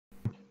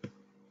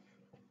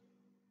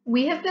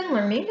We have been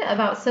learning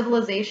about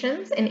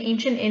civilizations in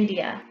ancient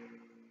India.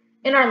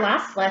 In our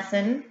last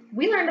lesson,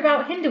 we learned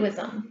about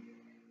Hinduism,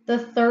 the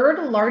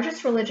third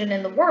largest religion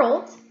in the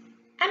world,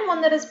 and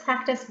one that is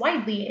practiced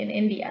widely in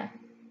India.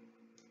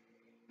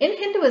 In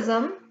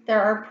Hinduism,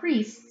 there are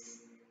priests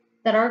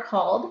that are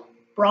called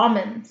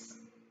Brahmins.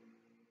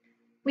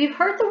 We've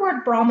heard the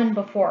word Brahman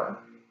before.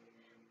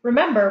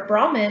 Remember,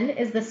 Brahman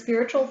is the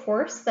spiritual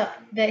force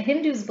that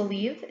Hindus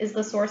believe is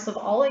the source of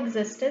all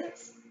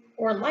existence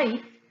or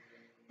life,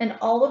 and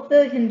all of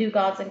the Hindu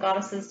gods and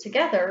goddesses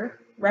together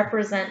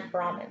represent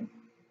Brahman.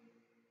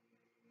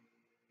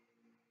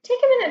 Take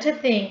a minute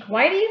to think,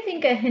 why do you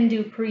think a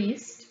Hindu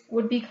priest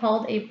would be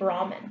called a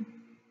Brahmin?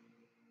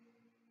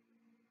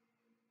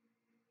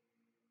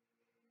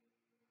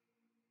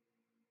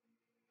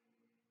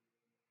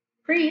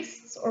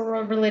 Priests,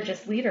 or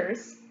religious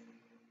leaders,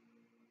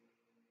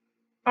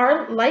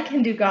 are, like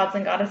Hindu gods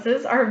and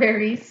goddesses, are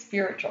very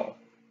spiritual.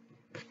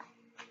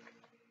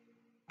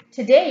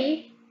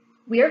 Today,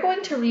 we are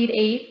going to read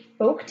a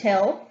folk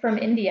tale from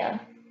India.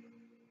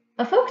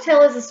 A folk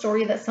tale is a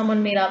story that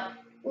someone made up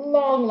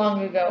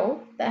long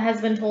ago that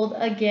has been told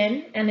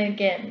again and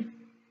again.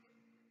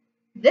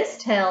 This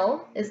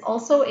tale is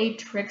also a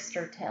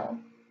trickster tale.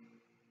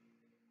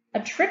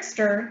 A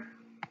trickster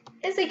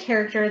is a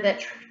character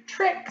that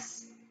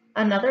tricks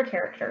another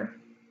character.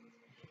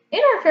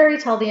 In our fairy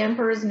tale, The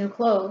Emperor's New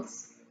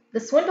Clothes, the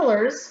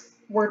swindlers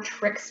were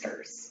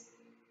tricksters.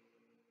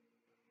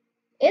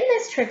 In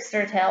this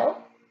trickster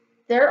tale,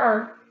 there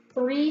are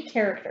 3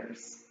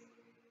 characters: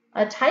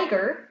 a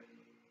tiger,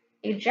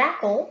 a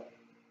jackal,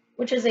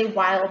 which is a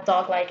wild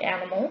dog-like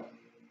animal,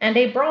 and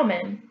a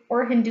Brahmin,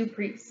 or Hindu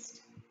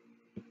priest.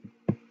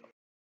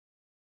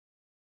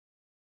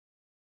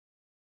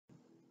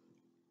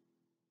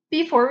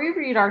 Before we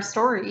read our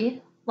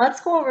story,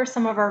 let's go over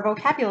some of our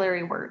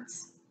vocabulary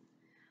words.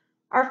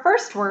 Our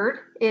first word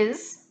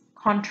is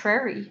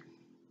contrary.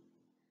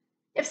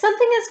 If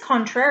something is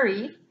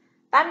contrary,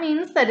 that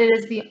means that it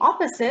is the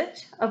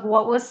opposite of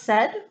what was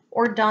said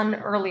or done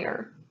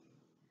earlier.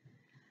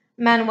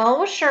 Manuel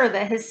was sure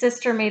that his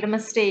sister made a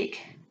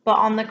mistake, but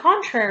on the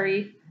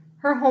contrary,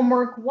 her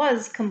homework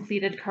was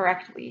completed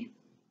correctly.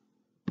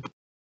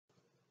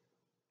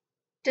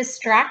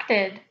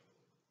 Distracted.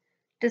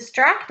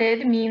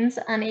 Distracted means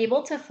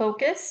unable to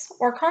focus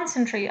or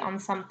concentrate on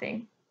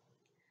something.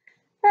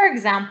 For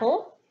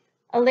example,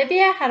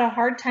 Olivia had a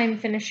hard time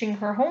finishing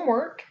her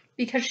homework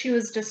because she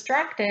was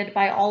distracted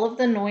by all of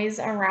the noise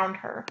around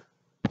her.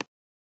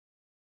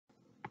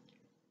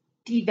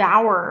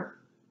 Devour.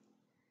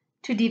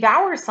 To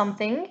devour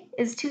something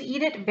is to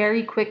eat it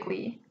very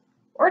quickly,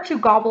 or to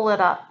gobble it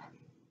up.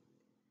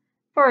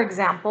 For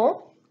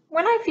example,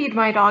 when I feed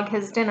my dog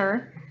his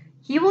dinner,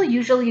 he will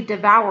usually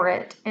devour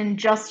it in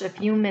just a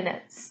few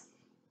minutes.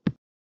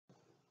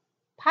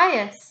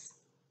 Pious.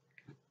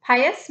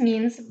 Pious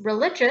means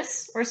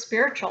religious or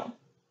spiritual.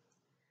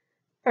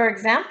 For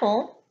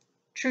example,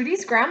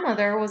 Trudy's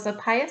grandmother was a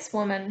pious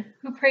woman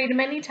who prayed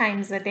many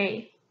times a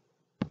day.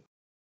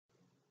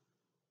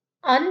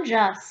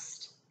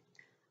 Unjust.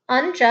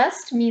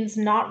 Unjust means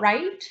not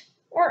right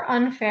or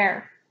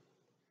unfair.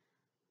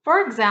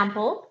 For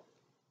example,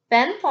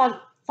 Ben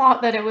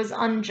thought that it was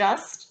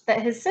unjust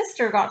that his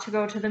sister got to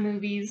go to the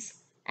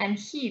movies and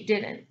he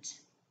didn't.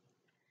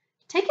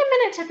 Take a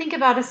minute to think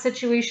about a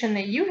situation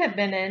that you have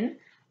been in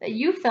that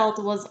you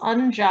felt was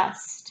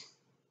unjust.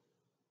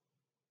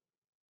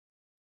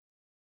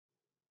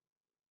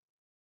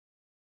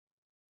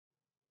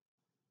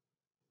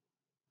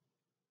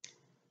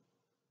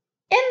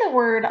 In the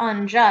word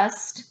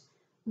unjust,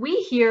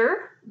 we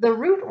hear the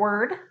root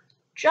word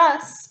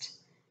just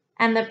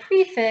and the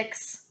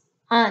prefix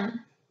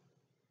un.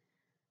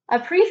 A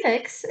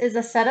prefix is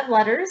a set of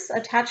letters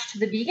attached to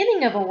the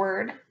beginning of a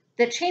word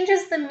that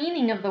changes the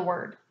meaning of the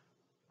word.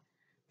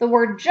 The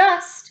word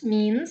just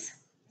means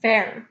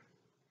fair.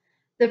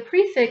 The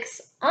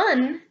prefix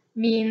un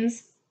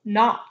means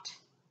not.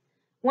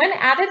 When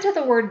added to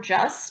the word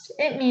just,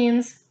 it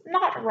means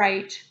not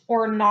right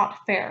or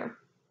not fair.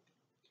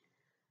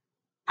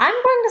 I'm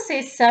going to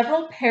say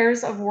several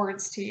pairs of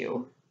words to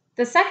you,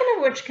 the second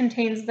of which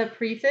contains the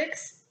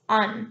prefix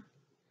un.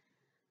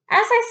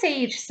 As I say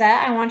each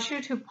set, I want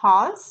you to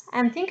pause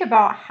and think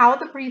about how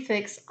the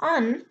prefix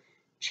un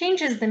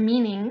changes the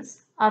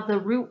meanings of the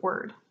root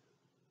word.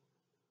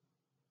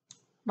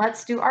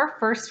 Let's do our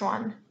first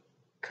one,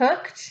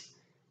 cooked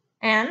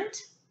and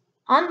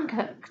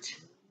uncooked.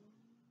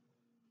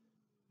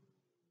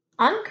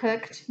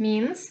 Uncooked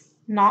means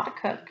not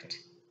cooked.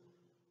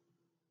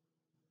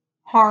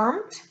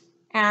 Harmed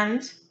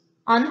and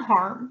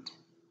unharmed.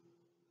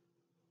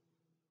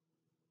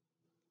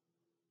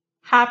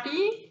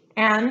 Happy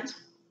and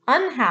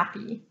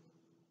unhappy.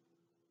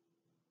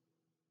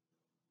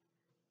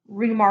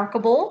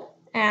 Remarkable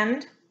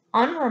and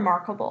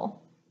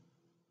unremarkable.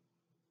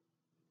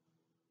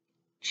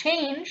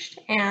 Changed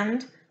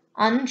and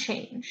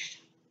unchanged.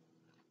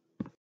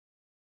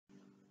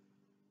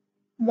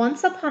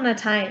 Once upon a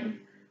time,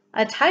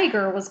 a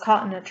tiger was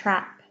caught in a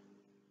trap.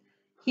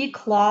 He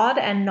clawed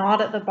and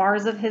gnawed at the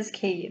bars of his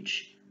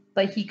cage,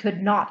 but he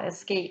could not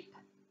escape.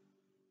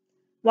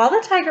 While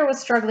the tiger was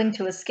struggling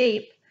to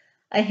escape,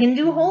 a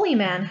Hindu holy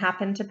man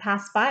happened to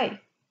pass by.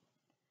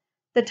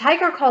 The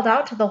tiger called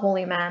out to the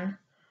holy man,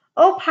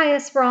 "O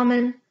pious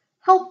Brahmin,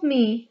 help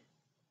me."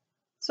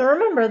 So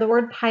remember, the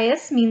word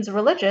pious means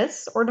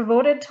religious or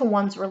devoted to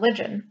one's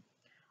religion.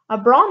 A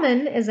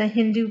Brahmin is a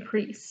Hindu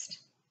priest.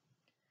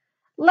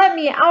 "Let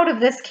me out of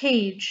this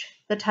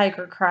cage," the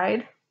tiger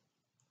cried.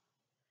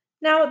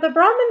 Now, the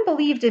Brahmin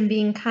believed in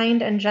being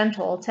kind and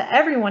gentle to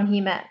everyone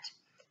he met,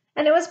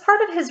 and it was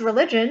part of his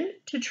religion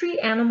to treat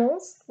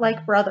animals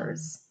like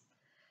brothers.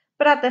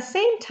 But at the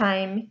same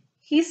time,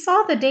 he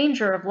saw the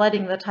danger of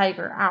letting the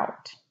tiger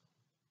out.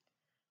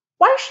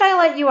 "Why should I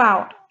let you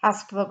out?"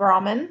 asked the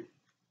Brahmin.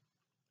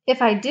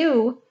 "If I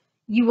do,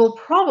 you will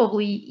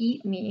probably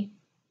eat me."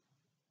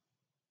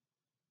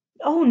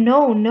 "Oh,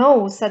 no,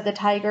 no," said the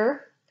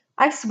tiger.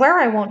 "I swear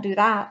I won't do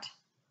that.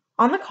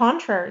 On the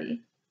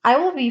contrary, I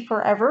will be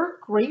forever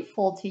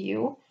grateful to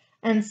you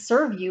and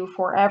serve you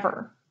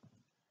forever."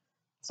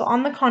 So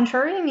on the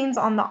contrary means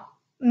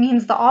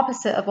the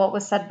opposite of what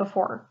was said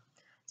before.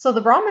 So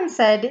the Brahmin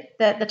said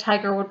that the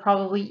tiger would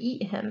probably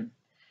eat him,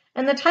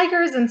 and the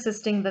tiger is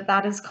insisting that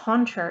that is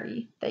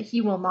contrary, that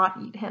he will not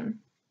eat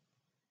him.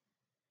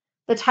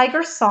 The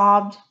tiger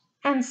sobbed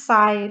and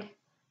sighed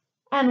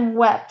and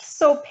wept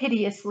so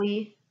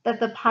piteously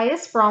that the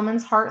pious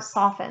Brahmin's heart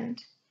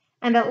softened,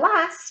 and at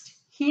last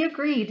he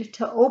agreed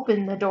to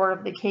open the door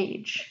of the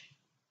cage.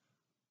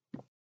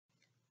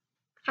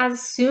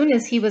 As soon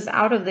as he was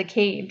out of the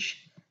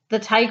cage, the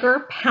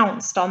tiger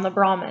pounced on the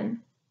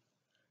Brahmin.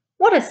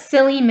 "What a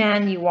silly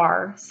man you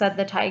are," said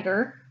the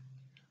tiger.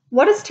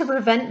 "What is to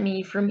prevent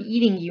me from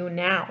eating you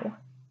now?"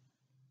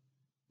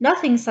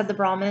 "Nothing," said the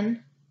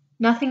Brahmin,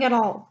 "nothing at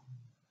all.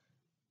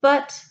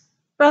 But,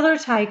 brother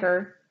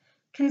tiger,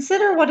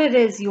 consider what it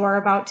is you are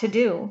about to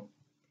do.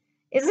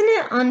 Isn't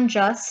it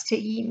unjust to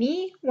eat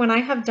me when I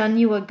have done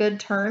you a good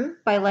turn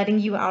by letting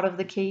you out of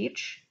the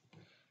cage?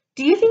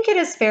 Do you think it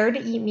is fair to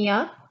eat me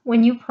up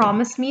when you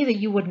promised me that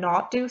you would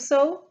not do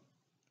so?"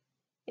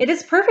 "It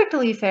is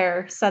perfectly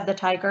fair," said the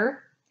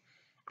tiger.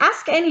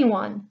 "Ask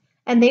anyone,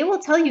 and they will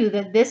tell you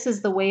that this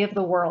is the way of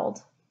the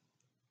world."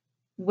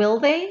 "Will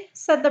they?"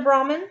 said the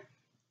Brahmin.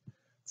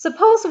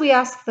 "Suppose we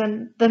ask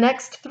them the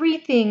next 3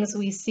 things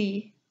we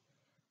see.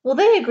 Will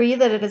they agree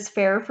that it is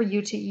fair for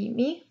you to eat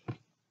me?"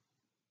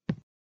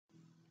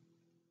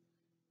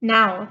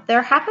 Now,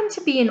 there happened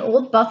to be an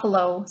old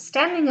buffalo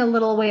standing a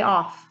little way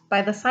off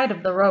by the side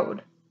of the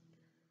road.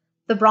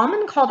 The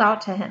Brahmin called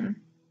out to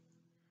him,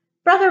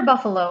 "Brother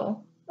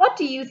Buffalo, what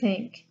do you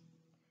think?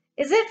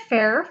 Is it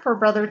fair for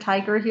Brother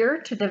Tiger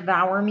here to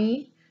devour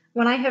me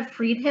when I have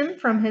freed him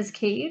from his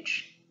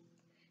cage?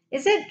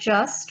 Is it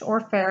just or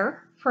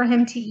fair for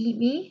him to eat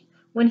me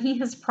when he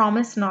has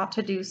promised not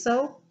to do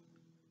so?"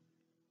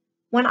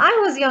 "When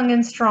I was young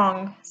and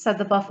strong," said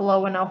the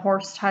buffalo in a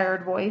hoarse,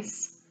 tired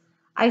voice,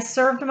 "I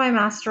served my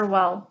master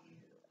well.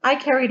 I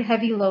carried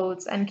heavy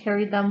loads and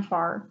carried them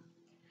far.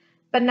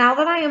 But now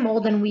that I am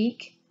old and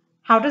weak,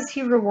 how does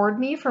he reward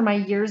me for my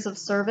years of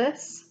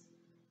service?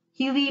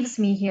 He leaves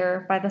me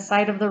here by the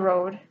side of the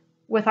road,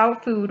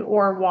 without food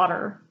or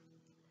water.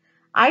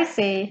 I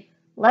say,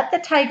 let the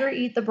tiger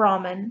eat the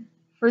Brahmin,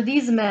 for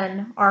these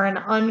men are an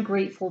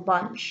ungrateful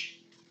bunch."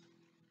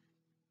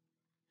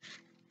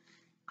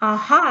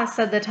 "Aha,"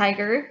 said the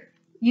tiger,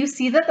 "you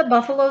see that the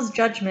buffalo's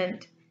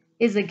judgment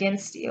is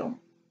against you."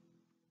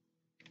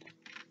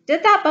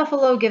 Did that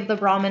buffalo give the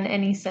Brahmin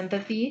any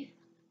sympathy?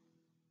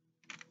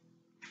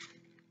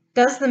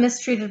 Does the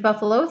mistreated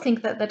buffalo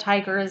think that the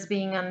tiger is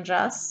being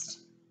unjust?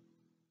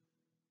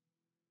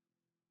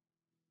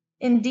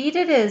 "Indeed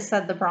it is,"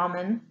 said the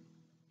Brahmin.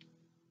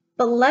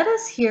 "But let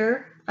us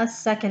hear a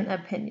second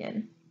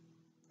opinion."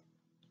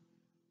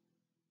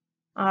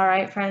 All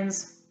right,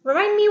 friends,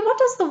 remind me, what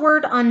does the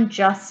word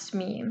unjust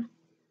mean?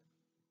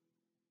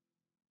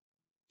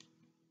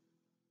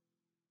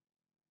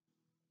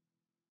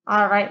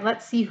 All right,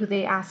 let's see who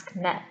they ask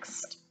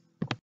next.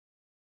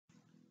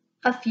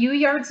 A few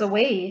yards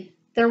away,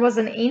 there was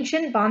an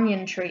ancient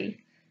banyan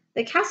tree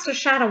that cast a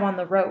shadow on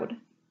the road.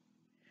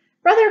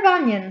 "Brother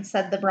Banyan,"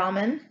 said the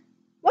Brahmin,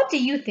 "what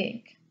do you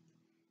think?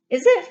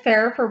 Is it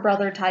fair for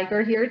Brother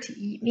Tiger here to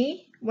eat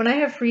me when I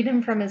have freed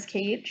him from his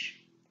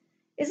cage?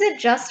 Is it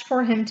just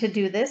for him to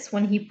do this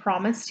when he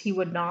promised he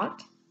would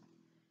not?"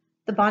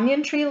 The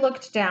banyan tree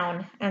looked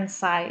down and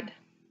sighed.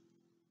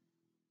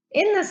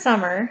 "In the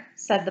summer,"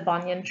 said the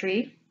banyan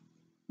tree,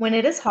 "when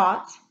it is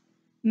hot,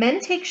 men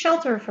take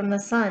shelter from the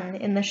sun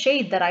in the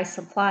shade that I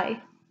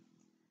supply.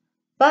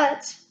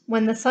 But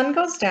when the sun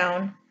goes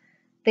down,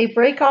 they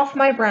break off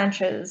my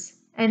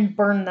branches and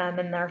burn them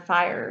in their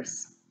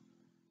fires.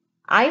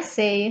 I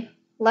say,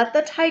 let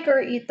the tiger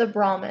eat the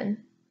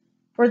Brahmin,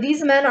 for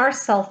these men are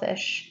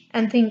selfish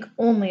and think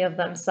only of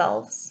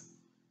themselves."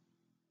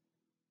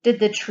 Did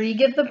the tree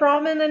give the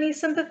Brahmin any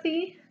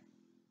sympathy?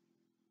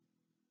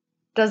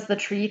 Does the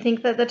tree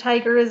think that the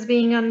tiger is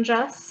being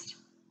unjust?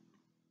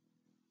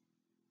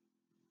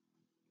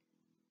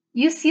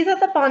 You see that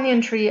the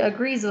banyan tree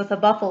agrees with the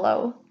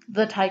buffalo,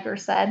 the tiger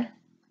said.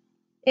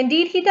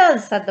 Indeed he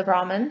does, said the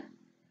Brahman.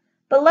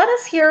 But let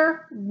us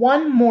hear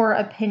one more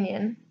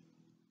opinion.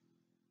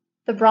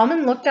 The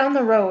Brahmin looked down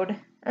the road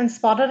and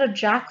spotted a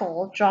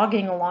jackal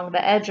jogging along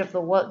the edge of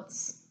the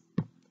woods.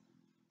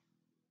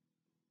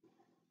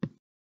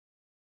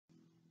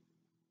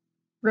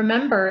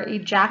 Remember, a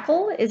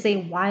jackal is a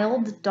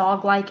wild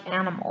dog-like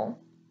animal.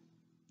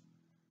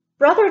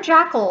 Brother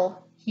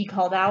Jackal, he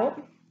called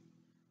out,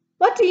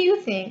 what do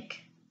you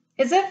think?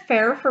 Is it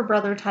fair for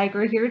Brother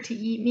Tiger here to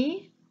eat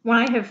me when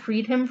I have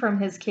freed him from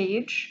his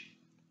cage?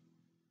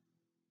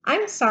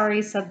 I'm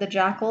sorry, said the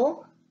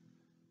jackal.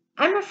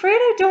 I'm afraid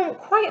I don't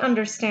quite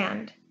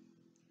understand.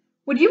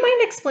 Would you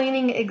mind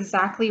explaining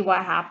exactly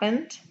what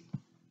happened?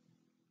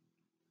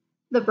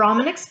 The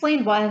Brahmin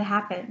explained what had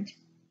happened.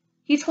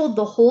 He told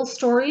the whole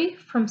story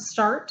from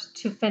start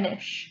to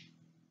finish.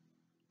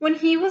 When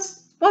he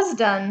was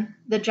done,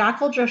 the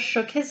jackal just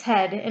shook his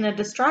head in a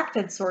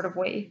distracted sort of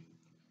way,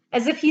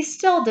 as if he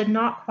still did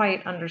not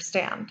quite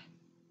understand.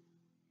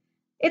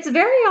 It's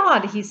very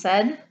odd, he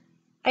said.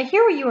 I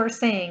hear what you are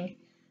saying,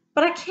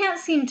 but I can't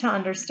seem to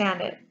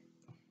understand it.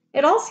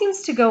 It all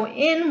seems to go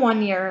in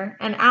one ear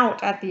and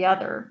out at the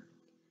other.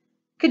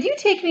 Could you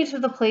take me to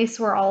the place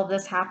where all of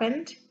this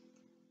happened?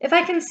 If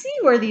I can see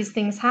where these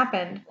things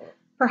happened,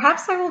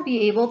 perhaps I will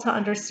be able to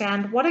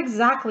understand what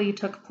exactly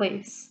took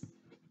place.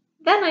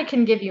 Then I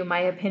can give you my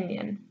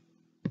opinion.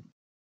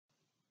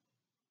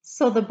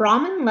 So the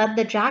Brahmin led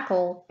the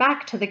jackal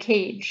back to the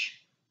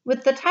cage,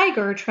 with the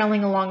tiger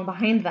trailing along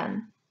behind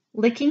them,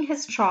 licking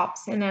his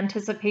chops in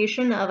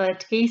anticipation of a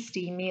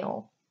tasty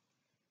meal.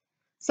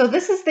 So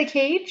this is the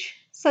cage?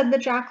 Said the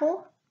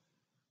jackal.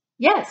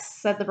 Yes,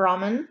 said the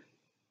Brahmin.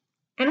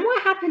 And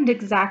what happened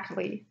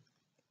exactly?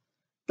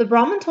 The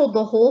Brahmin told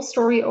the whole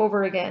story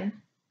over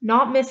again,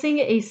 not missing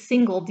a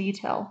single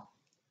detail.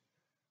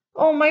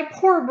 Oh, my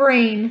poor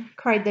brain,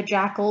 cried the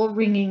jackal,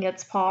 wringing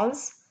its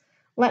paws.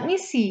 Let me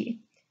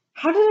see.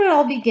 How did it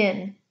all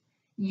begin?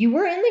 You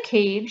were in the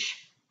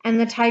cage, and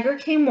the tiger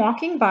came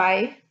walking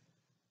by.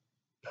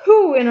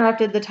 Pooh,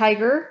 interrupted the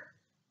tiger.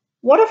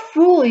 What a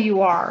fool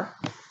you are.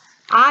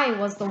 I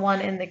was the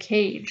one in the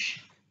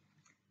cage.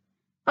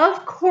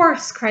 Of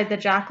course, cried the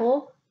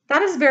jackal.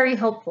 That is very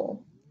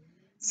helpful.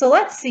 So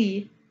let's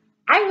see.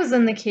 I was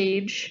in the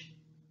cage.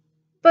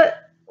 But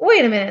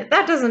wait a minute,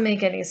 that doesn't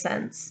make any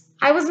sense.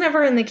 I was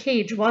never in the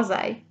cage, was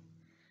I?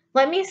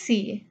 Let me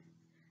see.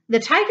 The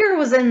tiger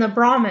was in the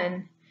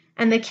Brahmin,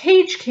 and the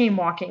cage came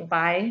walking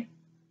by.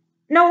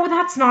 No,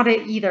 that's not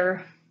it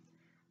either.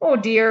 Oh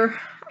dear,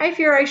 I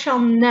fear I shall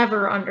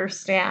never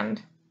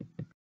understand.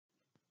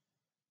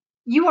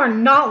 You are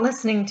not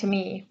listening to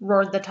me,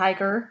 roared the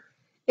tiger.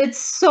 It's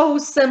so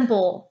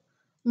simple.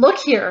 Look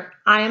here,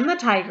 I am the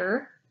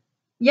tiger.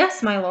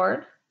 Yes, my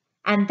lord.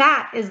 And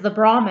that is the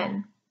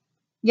Brahmin.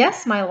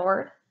 Yes, my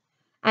lord.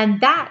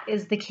 And that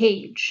is the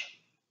cage.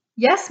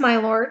 Yes, my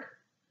lord.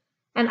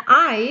 And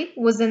I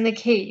was in the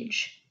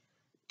cage.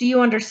 Do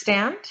you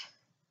understand?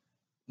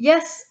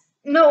 Yes,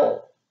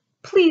 no,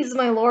 please,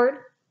 my lord.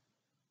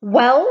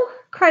 Well,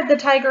 cried the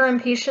tiger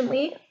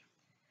impatiently.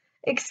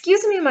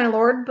 Excuse me, my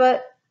lord,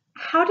 but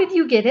how did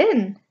you get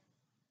in?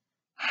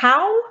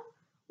 How?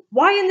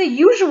 Why, in the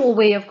usual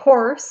way, of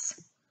course.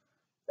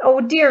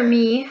 Oh, dear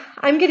me,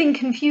 I'm getting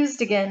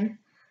confused again.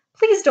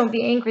 Please don't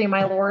be angry,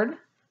 my lord.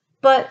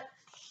 But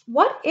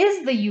what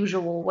is the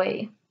usual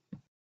way?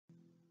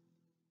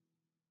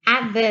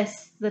 At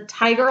this, the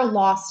tiger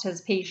lost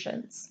his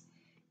patience.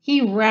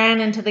 He ran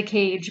into the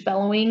cage,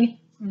 bellowing,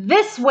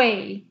 "This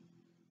way!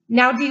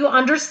 Now do you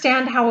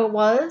understand how it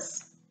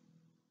was?"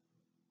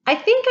 I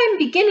think I'm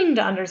beginning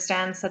to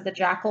understand, said the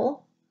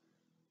jackal.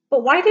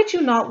 But why did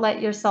you not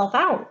let yourself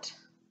out?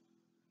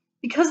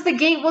 Because the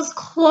gate was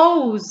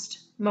closed,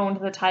 moaned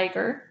the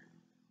tiger.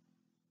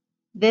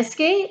 This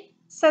gate?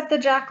 Said the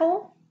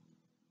jackal.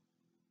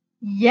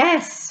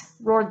 Yes,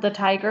 roared the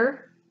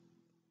tiger.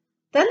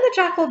 Then the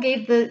jackal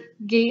gave the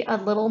gate a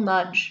little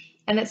nudge,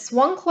 and it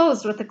swung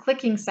closed with a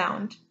clicking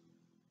sound.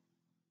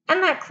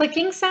 And that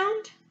clicking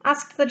sound?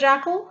 Asked the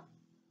jackal.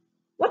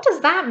 What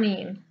does that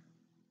mean?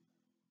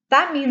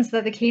 That means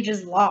that the cage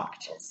is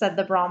locked, said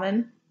the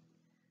Brahmin.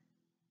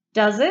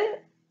 Does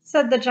it?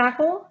 Said the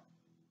jackal.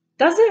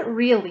 Does it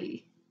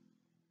really?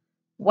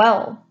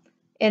 Well,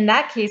 in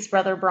that case,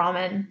 Brother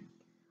Brahmin,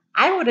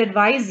 I would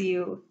advise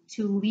you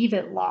to leave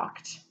it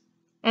locked.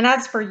 And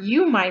as for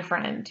you, my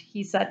friend,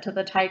 he said to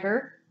the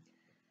tiger,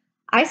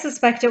 I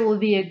suspect it will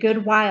be a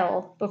good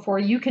while before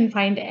you can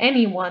find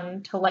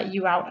anyone to let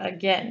you out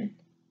again.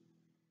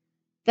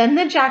 Then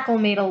the jackal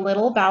made a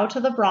little bow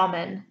to the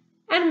Brahmin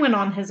and went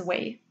on his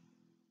way.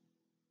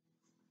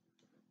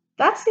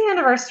 That's the end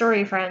of our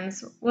story,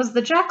 friends. Was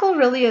the jackal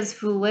really as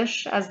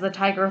foolish as the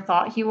tiger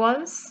thought he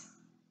was?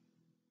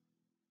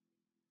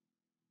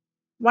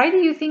 Why do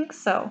you think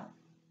so?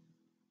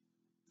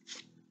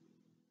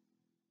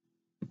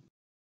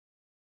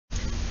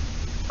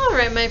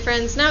 Alright, my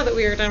friends, now that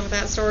we are done with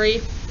that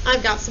story,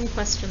 I've got some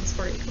questions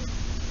for you.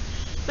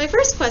 My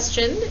first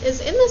question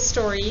is, in this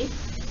story,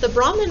 The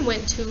Brahmin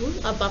went to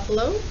a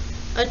buffalo,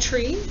 a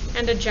tree,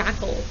 and a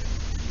jackal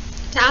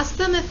to ask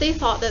them if they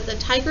thought that the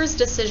tiger's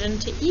decision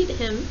to eat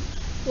him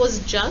was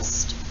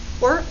just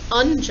or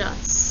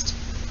unjust.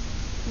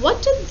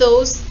 What did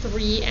those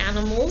three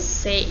animals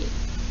say?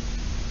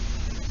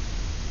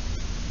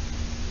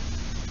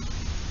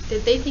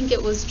 Did they think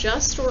it was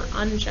just or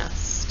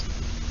unjust?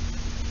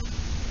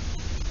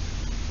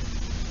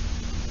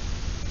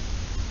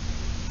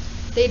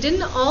 They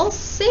didn't all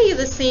say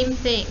the same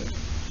thing.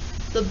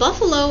 The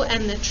buffalo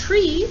and the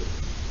tree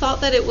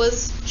thought that it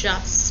was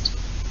just,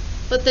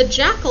 but the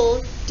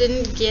jackal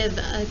didn't give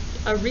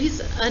a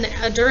reason,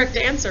 a direct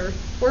answer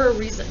or a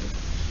reason.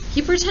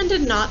 He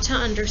pretended not to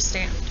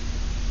understand.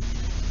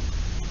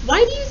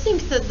 Why do you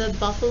think that the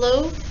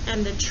buffalo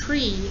and the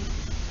tree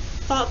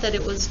thought that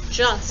it was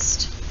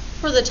just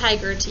for the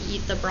tiger to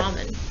eat the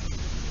Brahmin?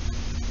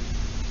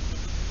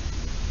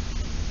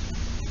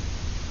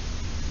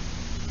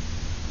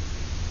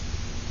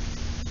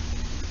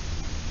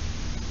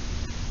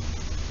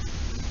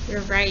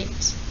 You're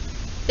right.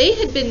 They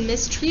had been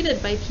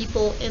mistreated by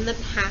people in the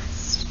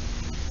past,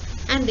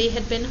 and they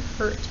had been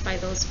hurt by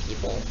those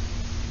people.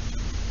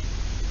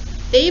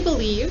 They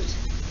believed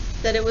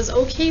that it was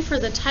okay for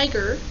the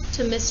tiger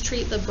to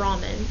mistreat the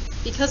Brahmin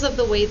because of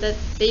the way that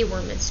they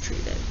were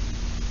mistreated.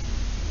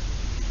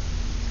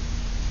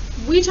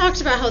 We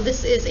talked about how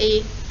this is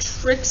a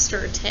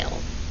trickster tale.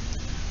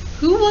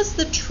 Who was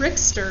the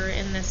trickster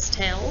in this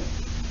tale,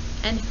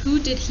 and who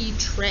did he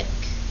trick?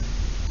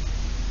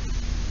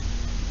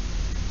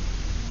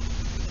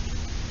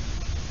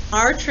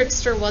 Our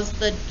trickster was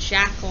the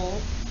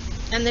jackal,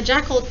 and the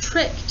jackal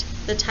tricked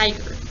the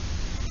tiger.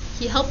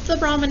 He helped the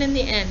Brahmin in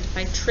the end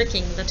by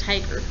tricking the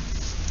tiger.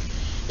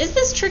 Is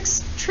this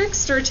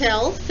trickster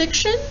tale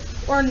fiction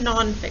or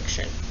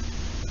non-fiction?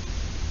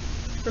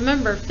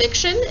 Remember,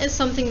 fiction is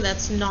something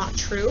that's not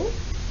true,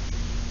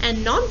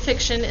 and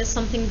non-fiction is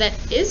something that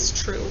is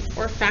true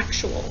or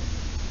factual.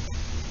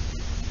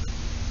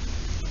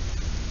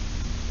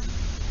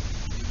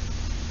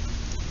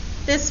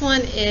 This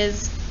one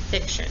is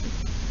fiction.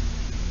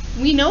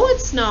 We know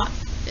it's not.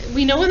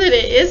 We know that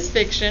it is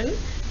fiction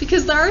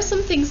because there are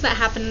some things that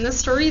happen in the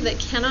story that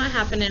cannot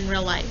happen in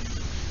real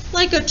life,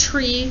 like a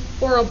tree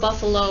or a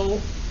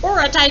buffalo or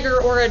a tiger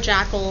or a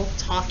jackal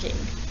talking.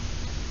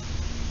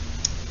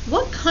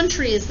 What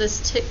country is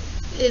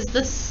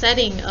the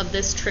setting of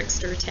this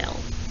trickster tale?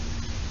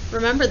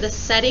 Remember, the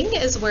setting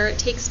is where it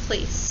takes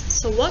place.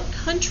 So what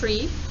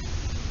country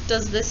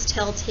does this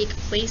tale take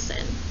place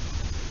in?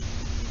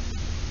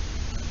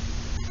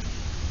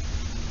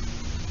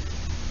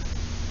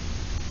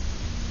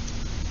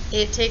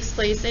 It takes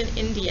place in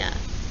India.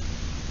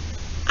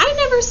 I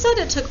never said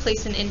it took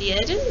place in India.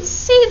 It didn't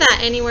say that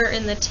anywhere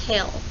in the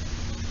tale.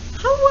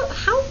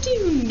 How do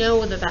you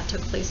know that that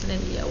took place in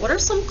India? What are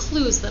some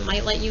clues that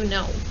might let you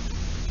know?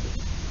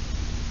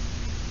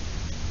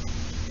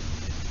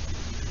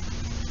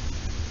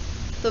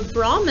 The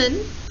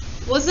Brahmin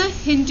was a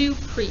Hindu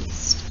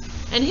priest,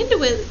 and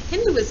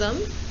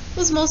Hinduism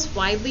was most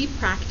widely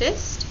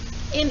practiced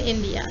in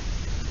India.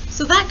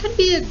 So that could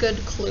be a good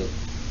clue.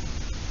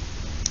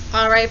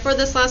 Alright, for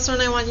this last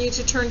one, I want you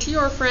to turn to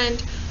your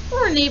friend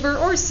or neighbor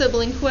or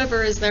sibling,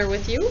 whoever is there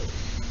with you,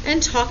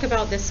 and talk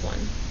about this one.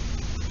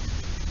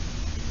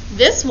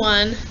 This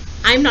one,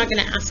 I'm not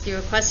going to ask you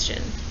a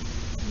question.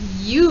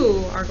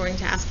 You are going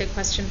to ask a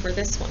question for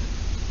this one.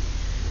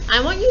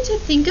 I want you to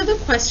think of a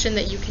question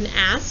that you can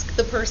ask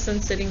the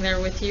person sitting there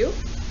with you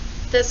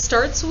that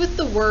starts with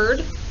the word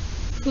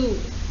who.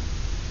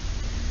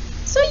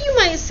 So you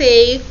might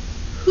say,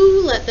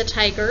 who let the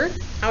tiger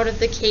out of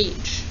the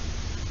cage?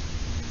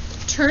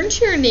 Turn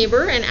to your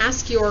neighbor and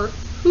ask your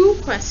who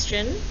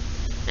question,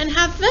 and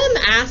have them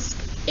ask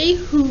a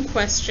who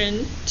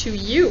question to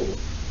you.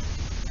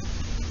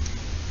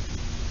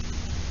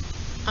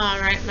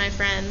 Alright, my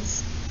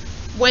friends,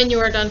 when you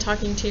are done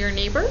talking to your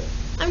neighbor,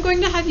 I'm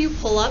going to have you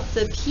pull up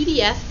the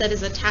PDF that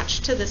is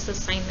attached to this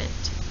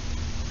assignment.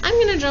 I'm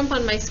going to jump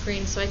on my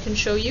screen so I can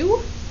show you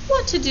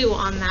what to do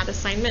on that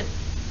assignment.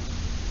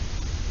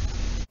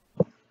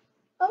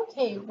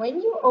 Okay,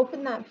 when you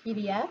open that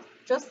PDF,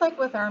 just like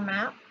with our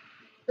map,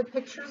 the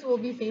pictures will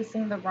be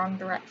facing the wrong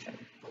direction.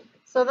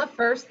 So the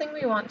first thing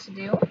we want to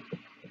do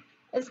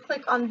is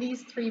click on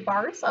these three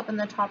bars up in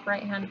the top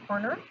right-hand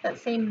corner that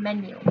say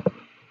menu. And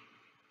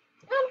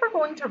we're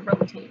going to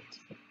rotate.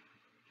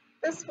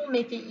 This will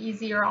make it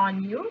easier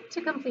on you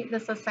to complete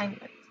this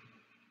assignment.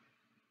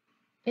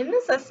 In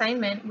this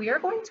assignment, we are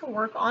going to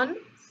work on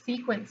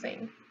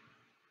sequencing.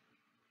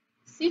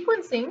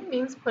 Sequencing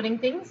means putting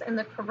things in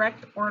the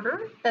correct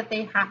order that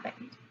they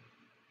happened.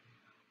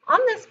 On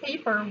this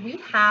paper, we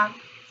have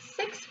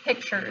 6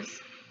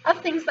 pictures of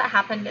things that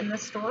happened in the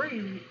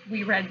story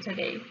we read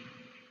today.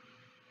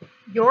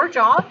 Your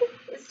job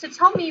is to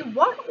tell me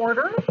what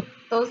order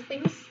those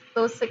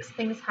 6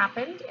 things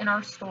happened in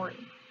our story.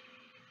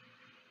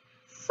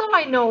 So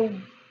I know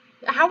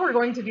how we're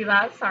going to do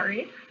that,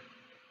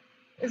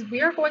 is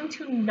we are going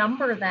to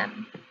number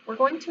them. We're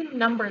going to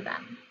number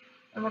them,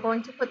 and we're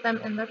going to put them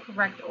in the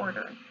correct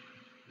order.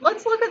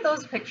 let's look at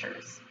those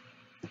pictures.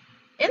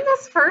 In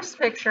this first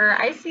picture,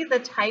 I see the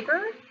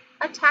tiger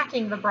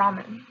attacking the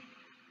Brahman.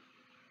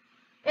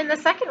 In the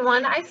second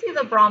one, I see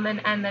the Brahman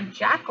and the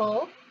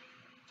jackal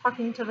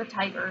talking to the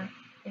tiger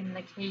in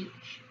the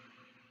cage.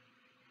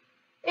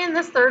 In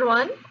this third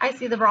one, I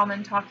see the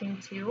Brahman talking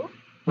to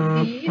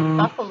the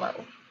buffalo.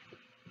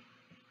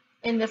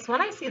 In this one,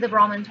 I see the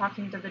Brahman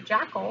talking to the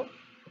jackal.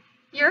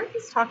 Here,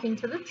 he's talking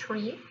to the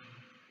tree.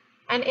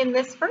 And in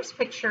this first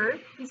picture,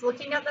 he's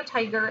looking at the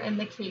tiger in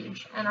the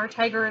cage, and our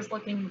tiger is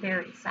looking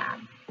very sad.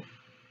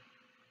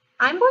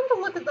 I'm going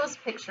to look at those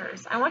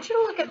pictures. I want you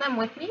to look at them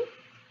with me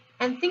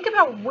and think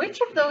about which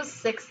of those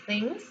 6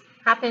 things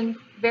happened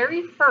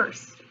very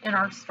first in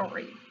our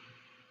story.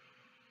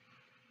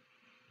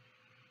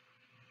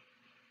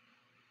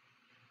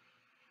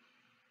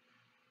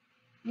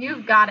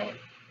 You've got it.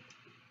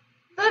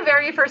 The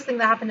very first thing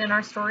that happened in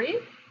our story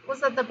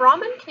was that the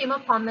Brahmin came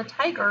upon the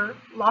tiger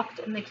locked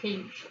in the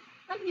cage,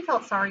 and he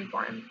felt sorry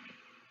for him.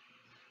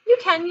 You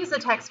can use a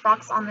text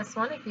box on this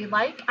one if you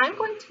like. I'm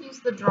going to use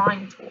the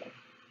drawing tool.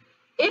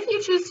 If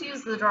you choose to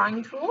use the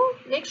drawing tool,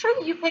 make sure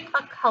that you pick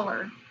a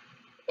color.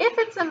 If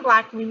it's in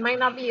black, we might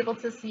not be able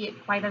to see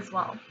it quite as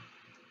well.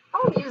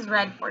 I'll use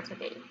red for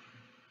today.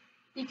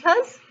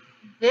 Because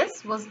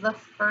this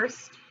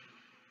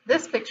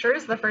picture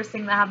is the first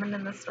thing that happened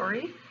in the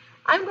story,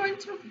 I'm going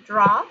to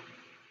draw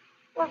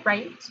or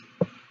write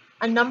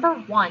a number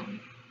 1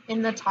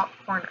 in the top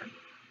corner.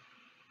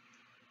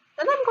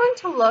 Then I'm going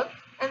to look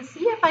and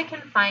see if I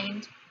can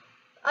find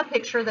a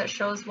picture that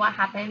shows what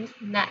happened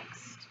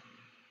next.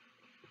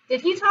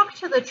 Did he talk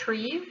to the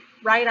tree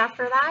right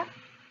after that?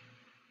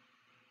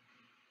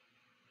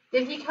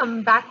 Did he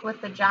come back with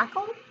the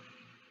jackal?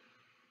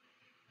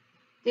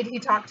 Did he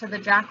talk to the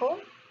jackal?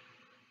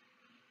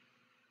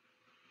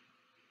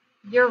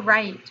 You're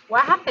right.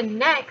 What happened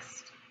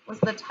next was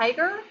the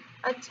tiger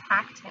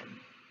attacked him.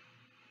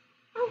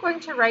 I'm going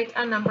to write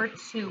a number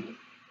 2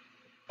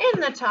 in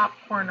the top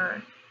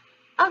corner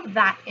of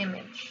that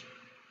image.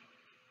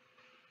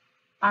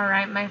 All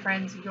right, my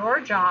friends, your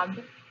job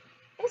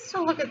is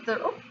to look at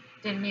the,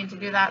 didn't mean to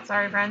do that,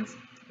 sorry friends.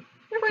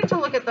 You're going to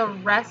look at the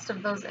rest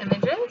of those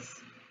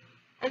images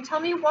and tell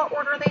me what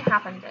order they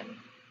happened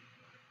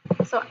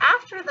in. So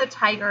after the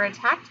tiger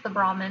attacked the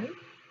Brahmin,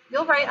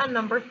 you'll write a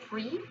number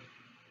 3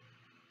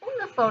 in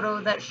the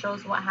photo that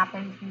shows what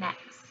happened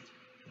next,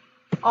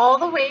 all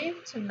the way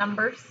to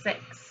number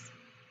 6.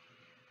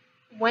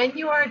 When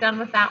you are done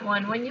with that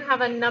one, when you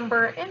have a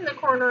number in the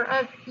corner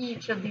of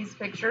each of these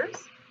pictures,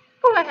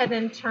 go ahead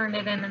and turn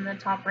it in the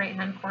top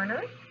right-hand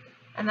corner.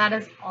 And that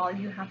is all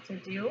you have to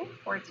do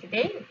for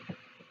today.